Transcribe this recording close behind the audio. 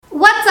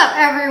What's up,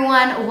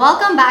 everyone?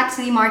 Welcome back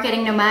to the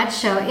Marketing Nomad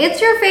Show.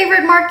 It's your favorite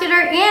marketer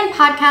and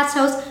podcast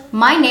host.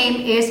 My name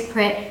is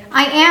Prit.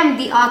 I am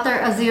the author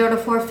of 0 to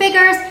 4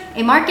 Figures,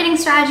 a marketing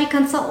strategy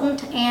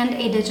consultant, and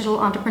a digital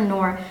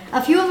entrepreneur.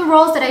 A few of the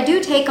roles that I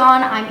do take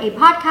on: I'm a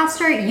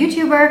podcaster,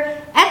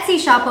 YouTuber, Etsy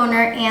shop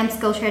owner, and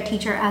Skillshare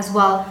teacher as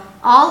well.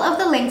 All of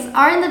the links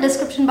are in the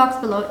description box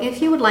below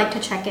if you would like to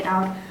check it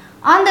out.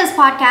 On this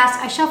podcast,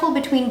 I shuffle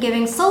between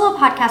giving solo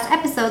podcast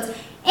episodes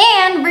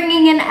and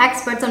bringing in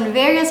experts on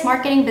various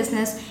marketing,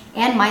 business,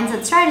 and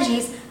mindset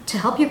strategies to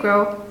help you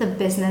grow the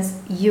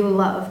business you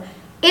love.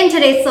 In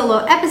today's solo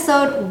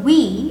episode,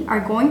 we are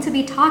going to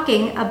be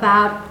talking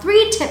about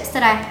 3 tips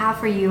that I have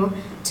for you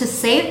to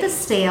save the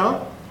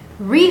sale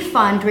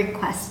refund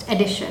request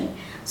edition.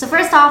 So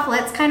first off,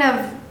 let's kind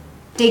of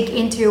dig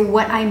into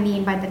what I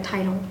mean by the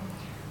title.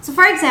 So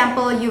for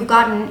example, you've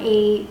gotten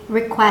a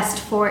request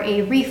for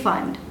a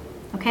refund,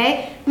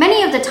 okay?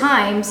 Many of the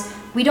times,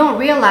 we don't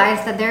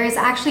realize that there is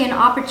actually an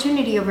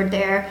opportunity over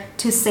there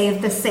to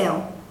save the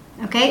sale.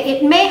 Okay,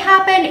 it may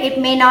happen, it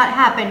may not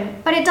happen,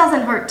 but it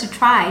doesn't hurt to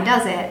try,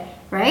 does it?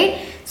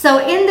 Right? So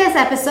in this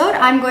episode,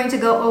 I'm going to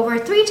go over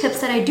 3 tips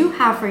that I do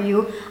have for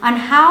you on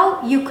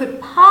how you could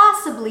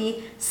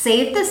possibly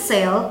save the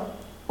sale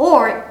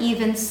or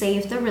even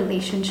save the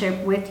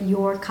relationship with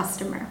your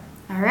customer.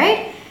 All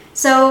right,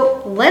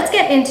 so let's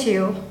get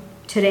into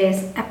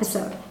today's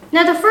episode.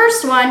 Now, the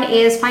first one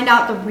is find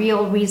out the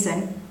real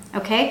reason.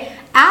 Okay,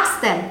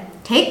 ask them,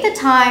 take the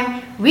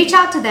time, reach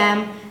out to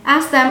them,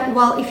 ask them,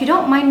 well, if you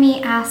don't mind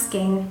me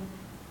asking,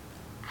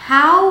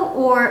 how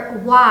or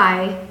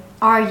why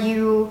are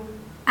you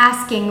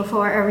asking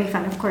for a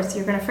refund? Of course,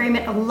 you're going to frame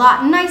it a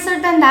lot nicer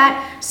than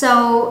that.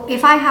 So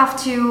if I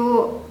have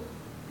to,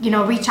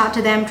 reach out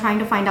to them trying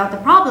to find out the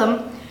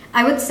problem,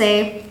 I would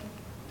say,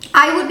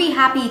 I would be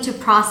happy to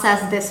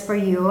process this for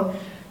you.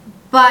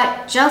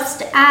 But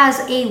just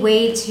as a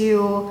way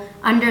to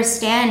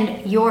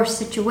understand your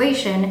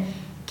situation,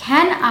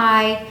 can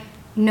I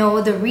know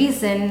the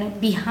reason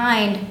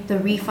behind the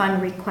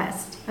refund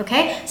request?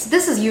 Okay, so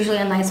this is usually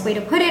a nice way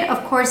to put it.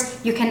 Of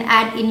course, you can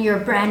add in your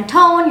brand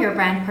tone, your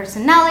brand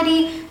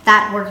personality.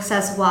 That works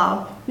as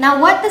well.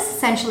 Now, what this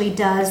essentially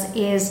does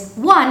is,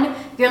 1,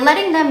 you're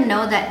letting them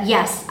know that,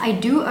 yes, I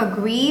do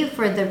agree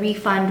for the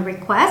refund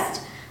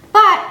request, but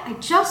I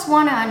just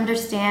want to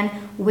understand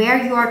where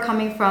you are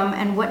coming from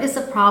and what is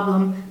the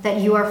problem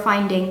that you are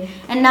finding.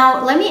 And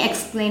now let me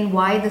explain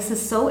why this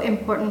is so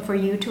important for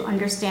you to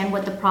understand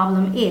what the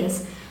problem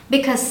is.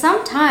 Because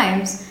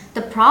sometimes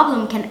the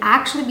problem can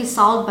actually be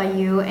solved by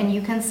you and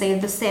you can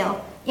save the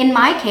sale. In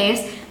my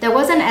case, there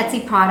was an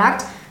Etsy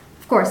product.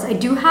 Of course, I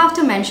do have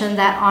to mention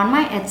that on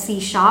my Etsy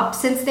shop,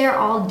 since they're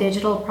all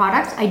digital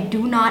products, I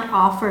do not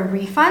offer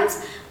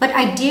refunds, but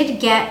I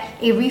did get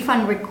a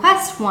refund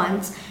request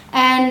once.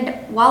 And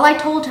while I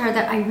told her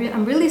that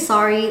I'm really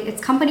sorry,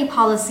 it's company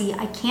policy,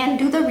 I can't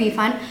do the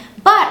refund,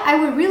 but I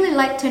would really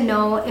like to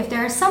know if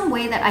there is some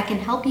way that I can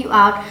help you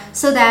out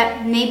so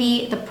that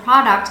maybe the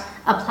product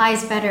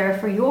applies better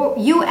for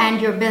you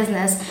and your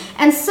business.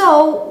 And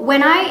so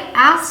when I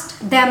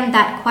asked them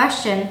that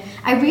question,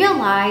 I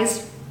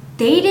realized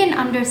they didn't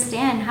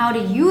understand how to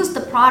use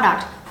the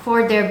product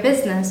for their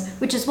business,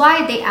 which is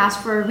why they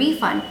asked for a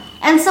refund.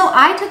 And so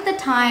I took the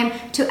time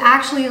to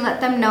actually let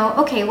them know,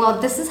 okay,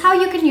 well, this is how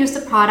you can use the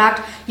product.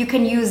 You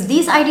can use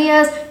these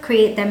ideas,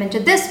 create them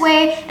into this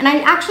way. And I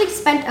actually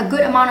spent a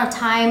good amount of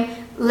time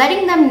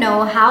letting them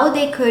know how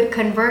they could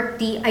convert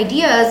the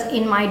ideas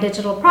in my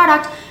digital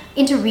product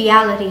into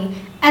reality.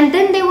 And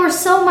then they were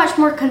so much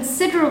more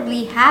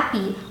considerably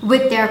happy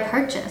with their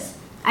purchase.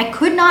 I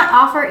could not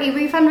offer a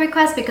refund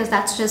request because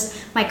that's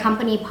just my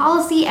company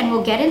policy, and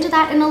we'll get into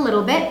that in a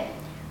little bit.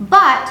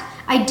 But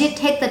I did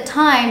take the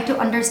time to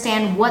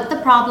understand what the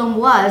problem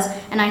was,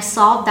 and I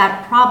solved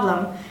that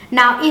problem.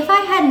 Now, if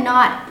I had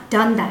not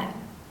done that,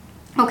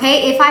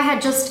 okay, if I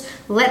had just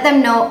let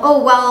them know,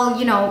 oh,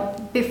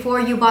 well,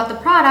 before you bought the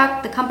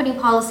product, the company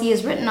policy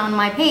is written on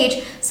my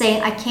page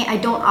saying I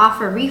don't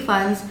offer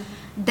refunds,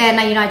 then,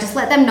 I just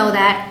let them know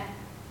that.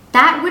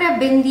 That would have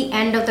been the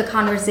end of the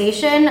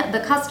conversation.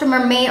 The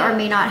customer may or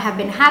may not have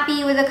been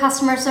happy with the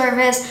customer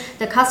service.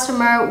 The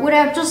customer would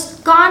have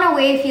just gone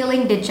away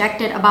feeling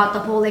dejected about the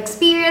whole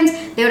experience.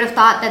 They would have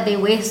thought that they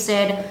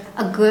wasted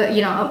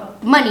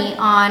money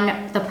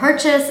on the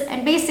purchase,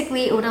 and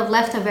basically it would have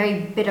left a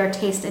very bitter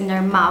taste in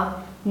their mouth.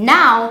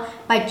 Now,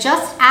 by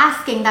just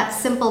asking that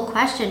simple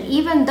question,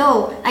 even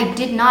though I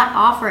did not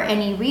offer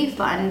any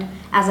refund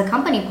as a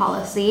company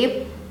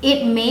policy,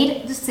 it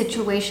made the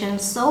situation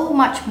so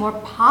much more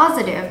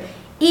positive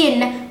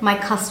in my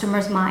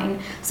customer's mind.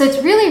 So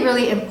it's really,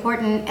 really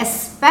important,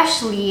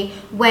 especially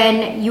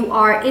when you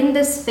are in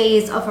this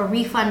phase of a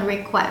refund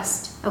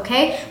request,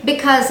 okay?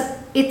 Because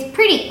it's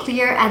pretty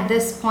clear at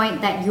this point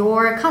that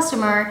your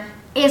customer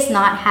is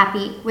not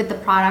happy with the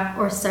product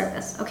or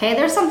service, okay?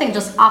 There's something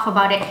just off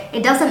about it.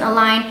 It doesn't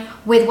align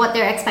with what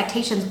their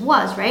expectations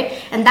was, right?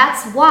 And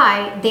that's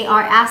why they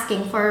are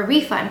asking for a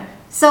refund.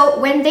 So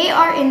when they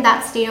are in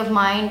that state of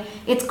mind,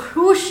 it's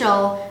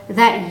crucial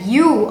that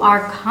you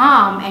are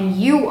calm and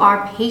you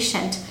are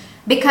patient,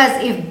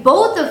 because if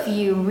both of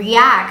you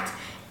react,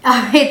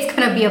 it's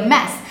gonna be a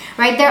mess,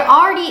 right? They're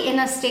already in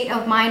a state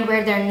of mind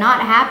where they're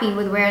not happy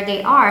with where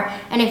they are.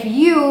 And if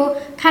you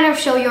kind of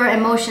show your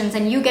emotions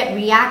and you get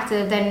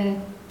reactive,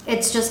 then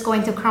it's just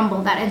going to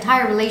crumble. That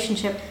entire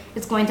relationship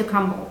is going to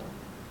crumble.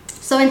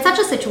 So in such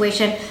a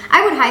situation,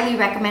 I would highly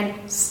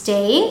recommend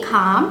staying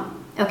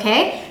calm,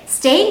 okay?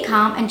 Staying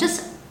calm and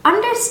just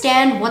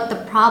understand what the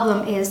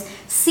problem is.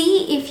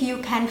 See if you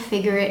can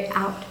figure it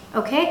out,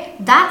 okay?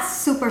 That's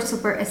super,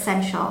 super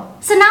essential.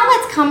 So now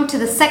let's come to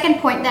the second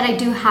point that I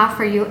do have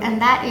for you,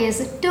 and that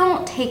is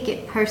don't take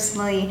it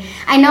personally.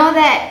 I know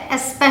that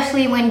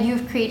especially when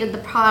you've created the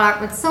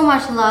product with so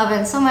much love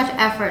and so much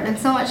effort and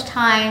so much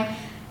time,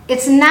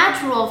 it's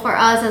natural for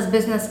us as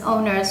business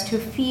owners to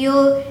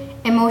feel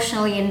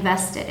emotionally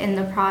invested in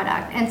the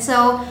product. And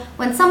so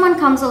when someone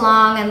comes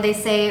along and they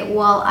say,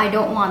 well, I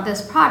don't want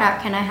this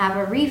product, can I have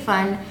a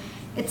refund?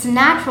 It's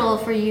natural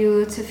for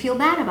you to feel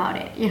bad about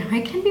it. You know,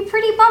 it can be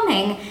pretty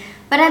bumming.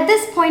 But at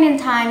this point in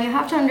time, you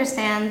have to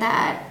understand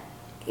that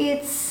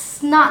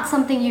it's not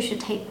something you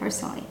should take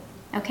personally,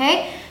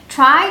 okay?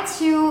 Try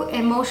to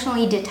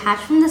emotionally detach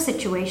from the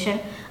situation,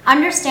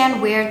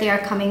 understand where they are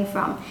coming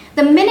from.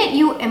 The minute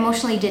you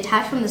emotionally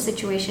detach from the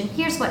situation,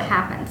 here's what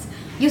happens.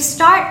 You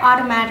start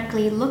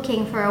automatically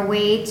looking for a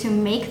way to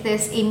make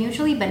this a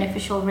mutually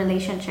beneficial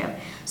relationship.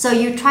 So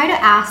you try to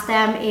ask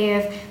them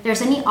if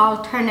there's any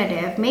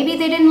alternative. Maybe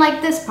they didn't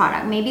like this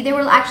product. Maybe they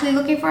were actually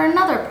looking for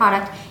another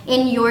product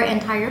in your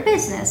entire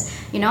business.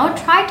 You know,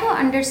 try to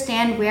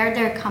understand where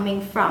they're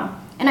coming from.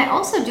 And I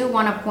also do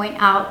want to point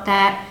out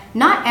that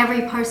not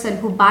every person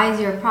who buys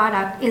your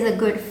product is a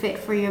good fit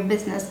for your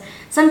business.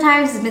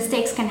 Sometimes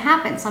mistakes can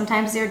happen.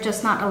 Sometimes they're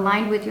just not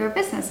aligned with your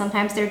business.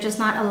 Sometimes they're just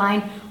not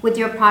aligned with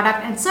your product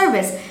and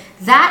service.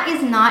 That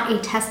is not a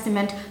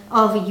testament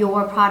of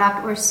your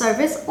product or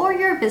service or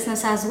your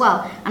business as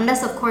well.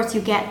 Unless, of course, you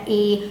get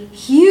a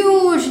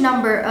huge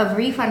number of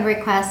refund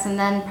requests, and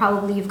then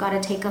probably you've got to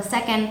take a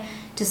second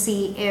to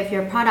see if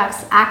your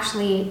product's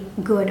actually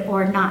good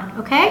or not,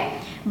 okay?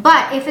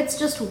 But if it's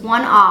just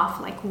one-off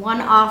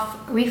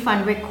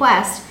refund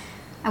request,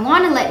 I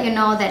want to let you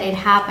know that it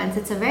happens.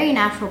 It's a very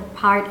natural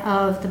part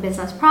of the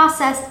business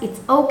process. It's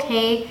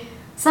okay.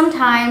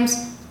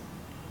 Sometimes,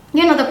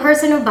 you know, the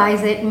person who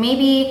buys it,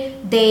 maybe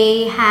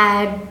they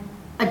had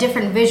a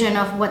different vision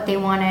of what they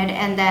wanted,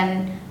 and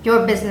then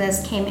your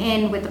business came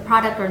in with the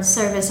product or the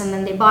service, and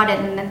then they bought it,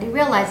 and then they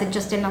realized it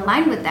just didn't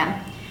align with them.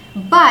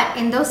 But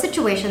in those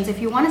situations, if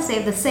you want to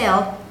save the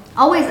sale,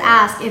 always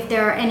ask if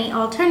there are any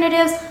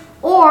alternatives,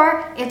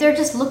 or if they're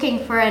just looking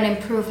for an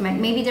improvement.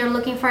 Maybe they're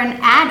looking for an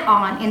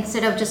add-on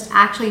instead of just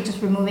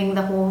removing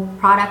the whole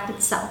product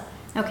itself,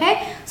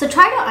 okay? So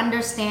try to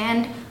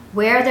understand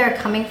where they're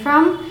coming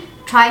from,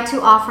 try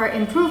to offer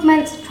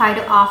improvements, try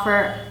to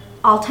offer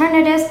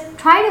alternatives,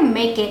 try to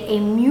make it a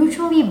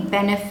mutually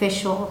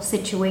beneficial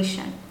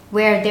situation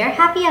where they're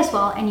happy as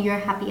well and you're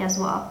happy as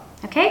well,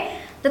 okay?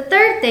 The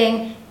third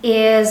thing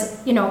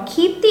is, you know,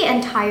 keep the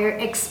entire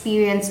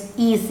experience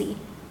easy.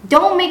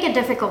 Don't make it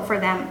difficult for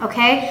them,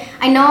 okay?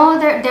 I know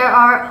that there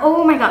are,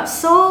 oh my God,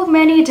 so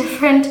many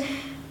different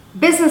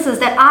businesses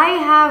that I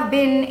have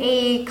been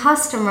a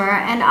customer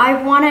and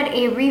I wanted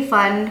a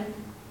refund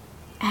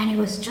and it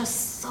was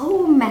just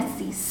so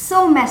messy,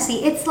 so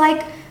messy. It's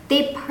like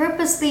they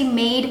purposely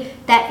made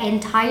that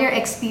entire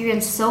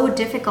experience so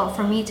difficult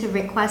for me to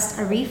request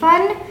a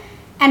refund.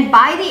 And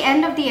by the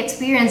end of the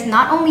experience,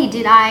 not only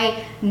did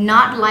I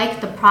not like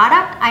the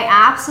product, I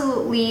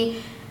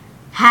absolutely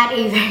had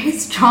a very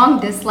strong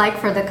dislike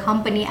for the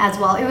company as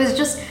well. It was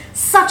just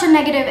such a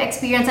negative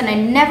experience and I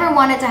never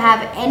wanted to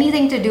have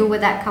anything to do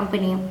with that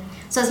company.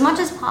 So as much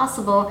as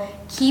possible,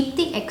 keep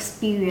the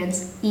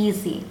experience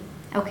easy,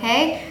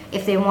 okay?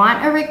 If they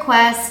want a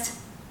request,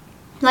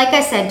 like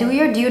I said, do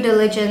your due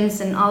diligence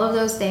and all of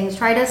those things.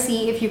 Try to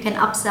see if you can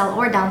upsell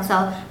or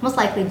downsell, most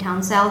likely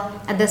downsell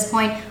at this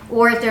point,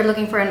 or if they're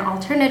looking for an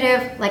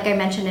alternative, like I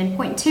mentioned in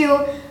point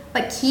 2,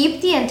 but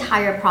keep the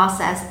entire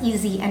process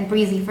easy and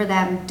breezy for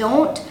them.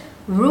 Don't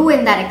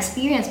ruin that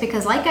experience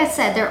because, like I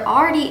said, they're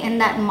already in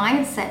that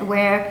mindset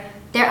where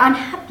they're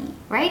unhappy,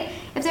 right?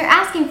 If they're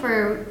asking for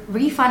a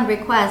refund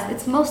request,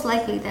 it's most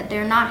likely that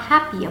they're not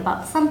happy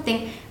about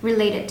something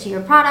related to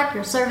your product,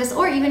 your service,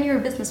 or even your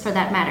business for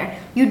that matter.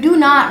 You do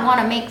not want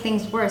to make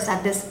things worse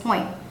at this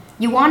point.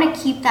 You want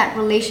to keep that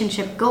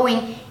relationship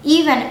going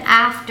even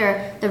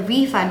after the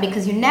refund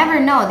because you never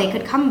know, they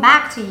could come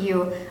back to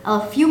you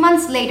a few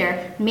months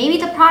later. Maybe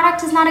the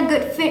product is not a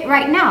good fit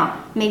right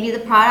now. Maybe the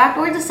product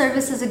or the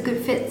service is a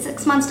good fit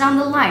 6 months down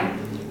the line.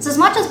 So as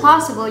much as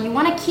possible, you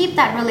want to keep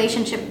that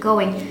relationship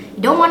going.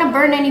 You don't want to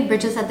burn any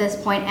bridges at this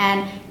point,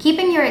 and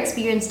keeping your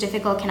experience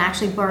difficult can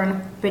actually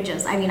burn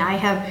bridges. I mean,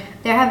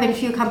 there have been a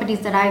few companies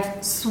that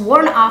I've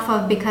sworn off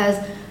of because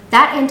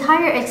that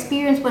entire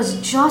experience was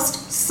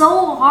just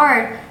so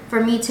hard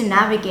for me to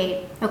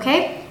navigate,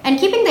 okay? And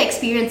keeping the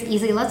experience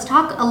easy, let's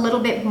talk a little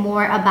bit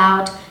more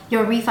about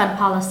your refund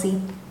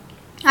policy.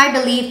 I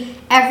believe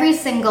every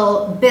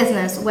single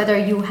business, whether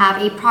you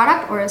have a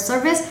product or a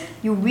service,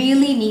 you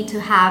really need to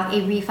have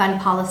a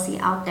refund policy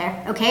out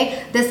there,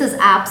 okay? This is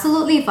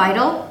absolutely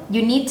vital.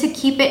 You need to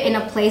keep it in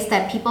a place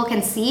that people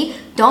can see.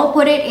 Don't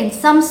put it in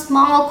some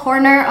small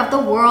corner of the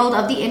world,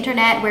 of the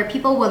internet, where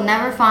people will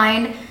never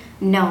find.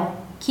 No.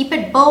 Keep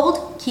it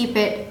bold, keep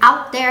it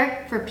out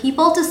there for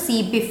people to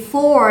see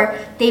before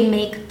they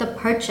make the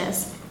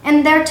purchase.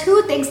 And there are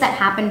two things that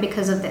happen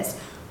because of this.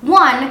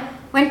 One,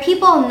 when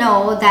people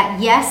know that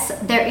yes,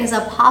 there is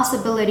a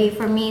possibility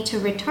for me to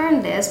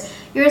return this,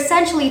 you're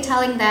essentially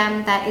telling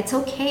them that it's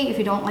okay if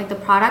you don't like the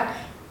product,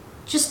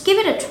 just give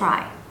it a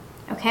try,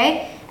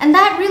 okay? And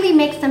that really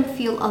makes them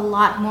feel a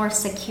lot more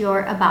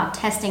secure about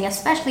testing,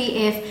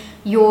 especially if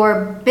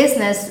your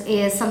business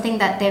is something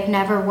that they've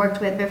never worked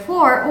with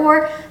before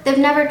or they've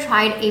never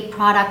tried a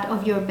product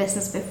of your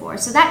business before.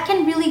 So that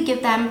can really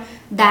give them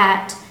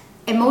that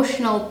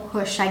emotional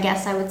push, I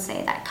guess I would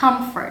say, that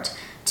comfort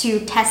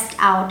to test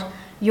out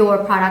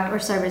your product or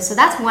service. So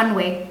that's one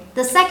way.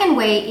 The second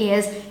way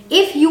is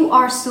if you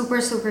are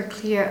super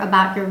clear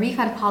about your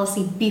refund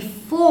policy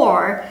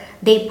before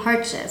they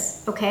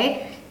purchase,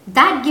 okay?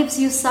 That gives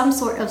you some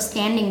sort of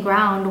standing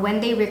ground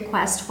when they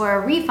request for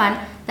a refund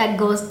that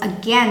goes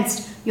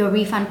against your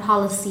refund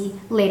policy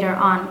later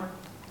on.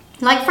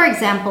 Like for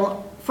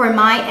example, for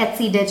my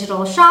Etsy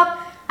digital shop,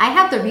 I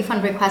have the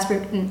refund request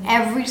in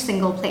every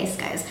single place,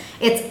 guys.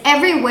 It's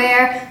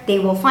everywhere. They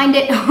will find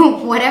it,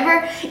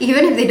 whatever.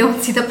 Even if they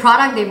don't see the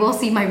product, they will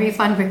see my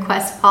refund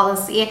request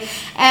policy.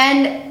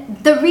 And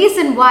the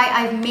reason why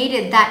I've made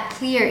it that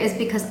clear is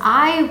because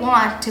I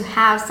want to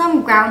have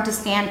some ground to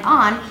stand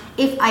on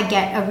if I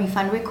get a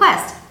refund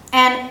request.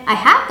 And I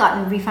have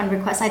gotten refund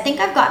requests. I think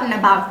I've gotten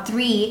about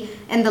 3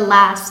 in the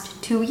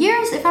last 2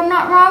 years, if I'm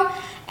not wrong.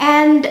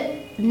 And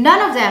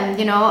none of them,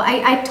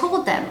 I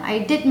told them, I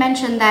did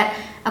mention that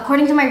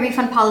according to my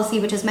refund policy,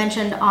 which is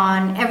mentioned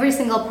on every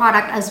single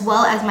product as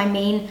well as my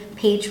main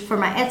page for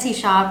my Etsy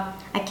shop,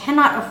 I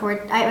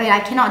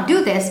cannot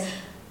do this,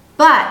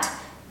 but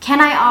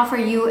can I offer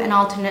you an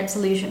alternate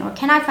solution, or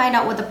can I find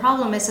out what the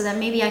problem is so that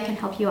maybe I can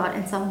help you out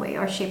in some way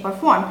or shape or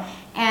form?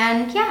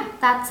 And yeah,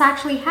 that's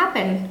actually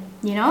happened,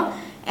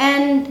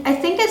 And I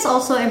think it's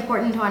also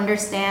important to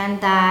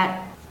understand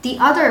that the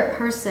other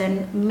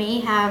person may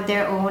have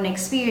their own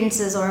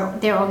experiences or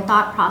their own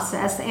thought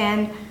process,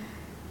 and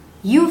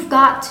you've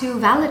got to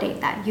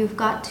validate that. You've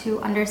got to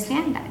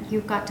understand that.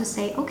 You've got to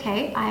say,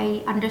 okay,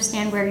 I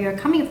understand where you're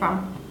coming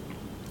from.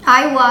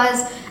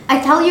 I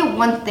tell you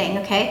one thing,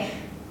 okay,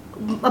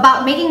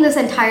 about making this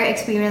entire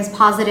experience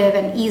positive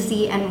and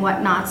easy and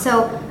whatnot.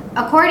 So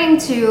according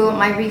to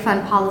my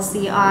refund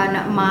policy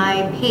on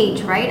my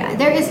page, right,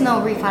 there is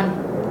no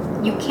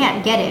refund. You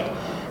can't get it.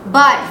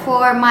 But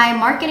for my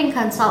marketing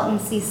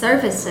consultancy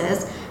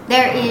services,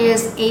 there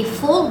is a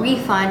full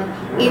refund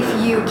if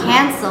you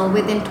cancel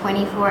within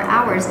 24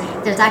 hours.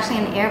 There's actually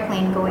an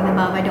airplane going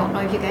above. I don't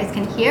know if you guys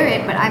can hear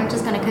it, but I'm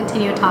just going to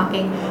continue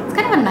talking. It's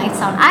kind of a nice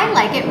sound. I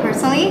like it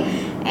personally.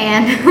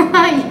 And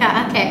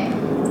yeah, okay.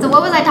 So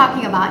what was I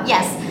talking about?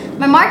 Yes,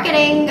 my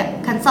marketing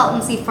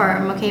consultancy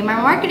firm, okay, my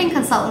marketing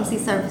consultancy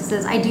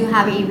services, I do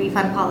have a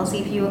refund policy.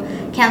 If you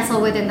cancel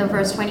within the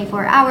first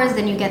 24 hours,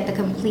 then you get the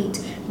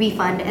complete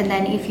refund. And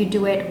then if you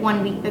do it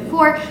 1 week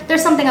before,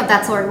 there's something of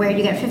that sort where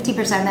you get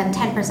 50%, then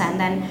 10%,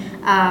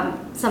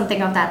 then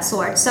something of that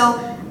sort. So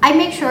I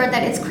make sure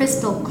that it's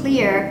crystal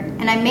clear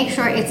and I make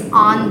sure it's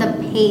on the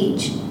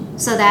page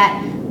so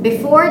that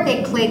before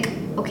they click,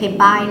 okay,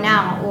 buy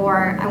now,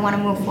 or I want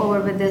to move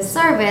forward with this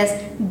service,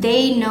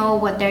 they know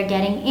what they're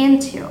getting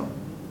into.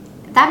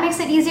 That makes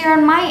it easier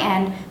on my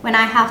end when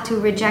I have to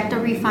reject a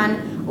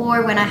refund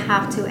or when I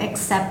have to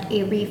accept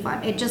a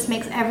refund. It just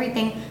makes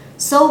everything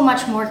so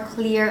much more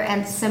clear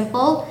and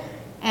simple.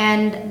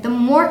 And the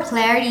more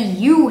clarity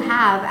you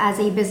have as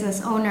a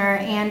business owner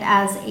and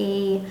as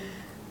a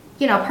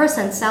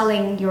person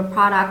selling your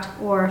product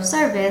or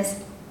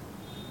service,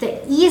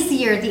 the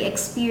easier the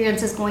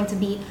experience is going to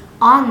be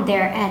on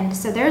their end.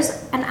 So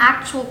there's an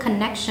actual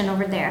connection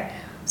over there.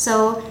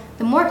 So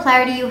the more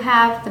clarity you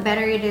have, the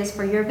better it is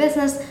for your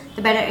business,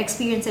 the better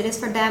experience it is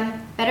for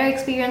them, better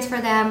experience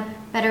for them,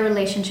 better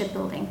relationship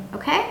building,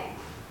 okay?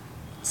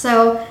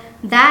 So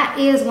that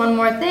is one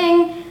more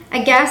thing.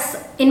 I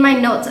guess in my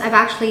notes, I've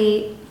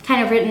actually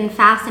kind of written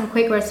fast and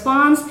quick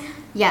response.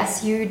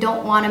 Yes, you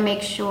don't want to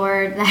make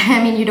sure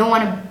that, you don't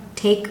want to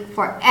take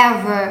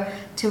forever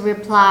to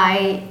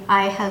reply.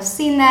 I have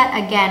seen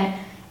that. Again,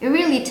 it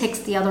really ticks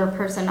the other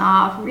person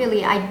off.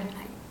 Really,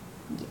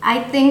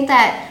 I think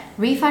that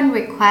refund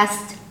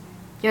request,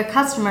 your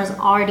customer's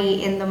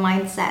already in the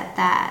mindset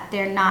that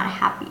they're not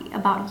happy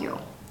about you.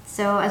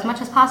 So as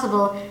much as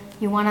possible,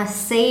 you want to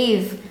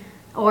save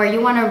or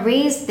you want to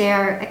raise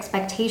their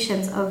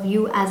expectations of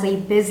you as a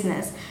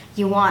business.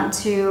 You want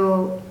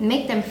to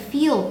make them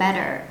feel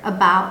better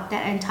about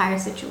that entire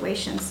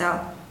situation.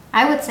 So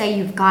I would say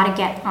you've got to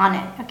get on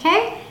it,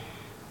 okay?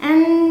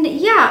 And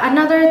yeah,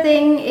 another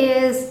thing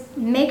is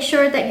make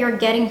sure that you're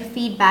getting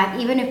feedback.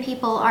 Even if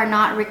people are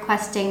not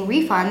requesting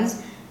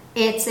refunds,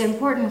 it's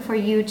important for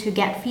you to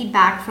get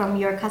feedback from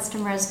your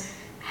customers.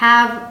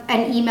 Have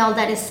an email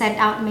that is sent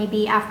out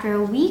maybe after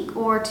a week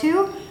or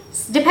two,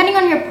 depending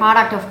on your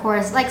product, of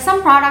course. Like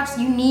some products,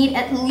 you need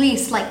at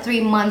least like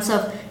 3 months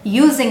of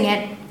using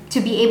it to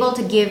be able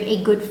to give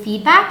a good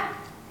feedback.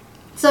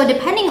 So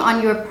depending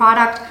on your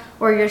product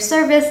or your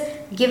service,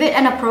 give it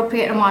an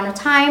appropriate amount of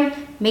time,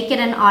 make it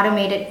an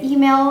automated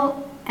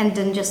email, and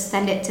then just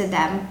send it to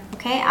them.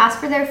 Okay, ask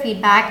for their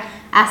feedback,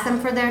 ask them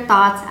for their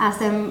thoughts, ask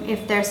them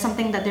if there's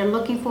something that they're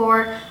looking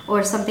for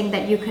or something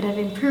that you could have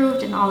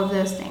improved, and all of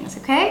those things.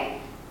 Okay,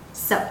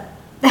 so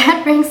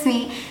that brings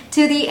me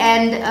to the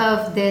end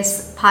of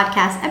this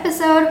podcast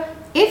episode.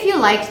 If you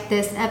liked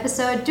this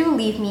episode, do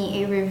leave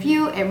me a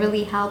review. It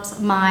really helps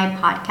my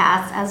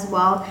podcast as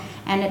well,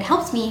 and it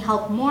helps me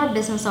help more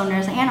business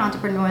owners and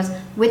entrepreneurs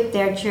with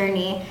their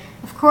journey.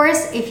 Of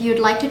course, if you'd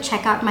like to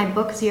check out my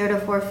book, 0 to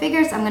 4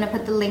 Figures, I'm going to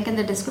put the link in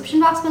the description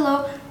box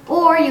below,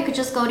 or you could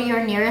just go to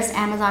your nearest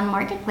Amazon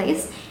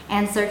marketplace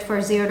and search for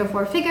 0 to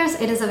 4 Figures.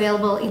 It is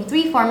available in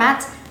 3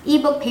 formats: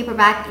 ebook,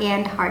 paperback,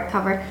 and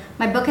hardcover.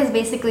 My book is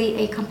basically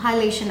a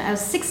compilation of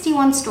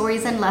 61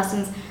 stories and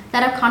lessons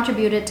that have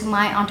contributed to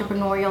my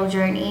entrepreneurial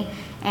journey.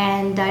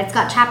 And it's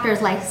got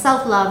chapters like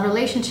self-love,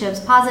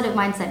 relationships, positive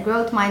mindset,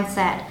 growth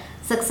mindset,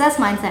 success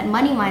mindset,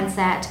 money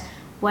mindset,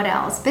 what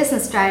else?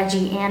 Business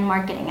strategy and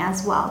marketing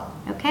as well.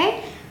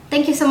 Okay?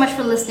 Thank you so much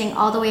for listening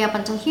all the way up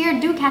until here.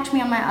 Do catch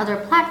me on my other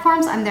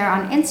platforms. I'm there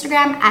on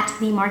Instagram at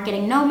The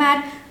Marketing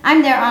Nomad.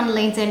 I'm there on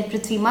LinkedIn,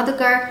 Prithvi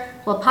Madhukar.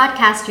 Well,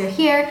 podcast, you're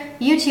here.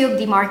 YouTube,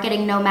 The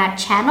Marketing Nomad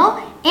channel.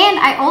 And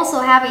I also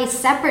have a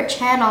separate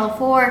channel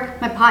for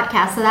my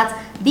podcast. So that's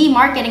The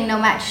Marketing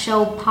Nomad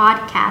Show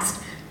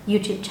podcast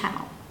YouTube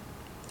channel.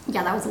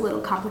 Yeah, that was a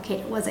little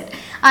complicated, was it?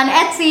 On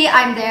Etsy,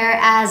 I'm there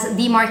as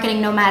The Marketing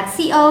Nomad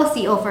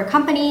CO for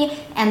company.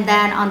 And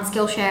then on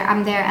Skillshare,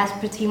 I'm there as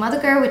Prithvi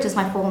Madhukar, which is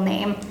my full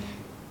name.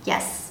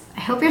 Yes,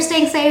 I hope you're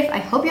staying safe. I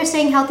hope you're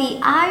staying healthy.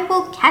 I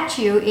will catch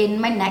you in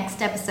my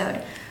next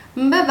episode.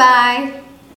 Bye-bye.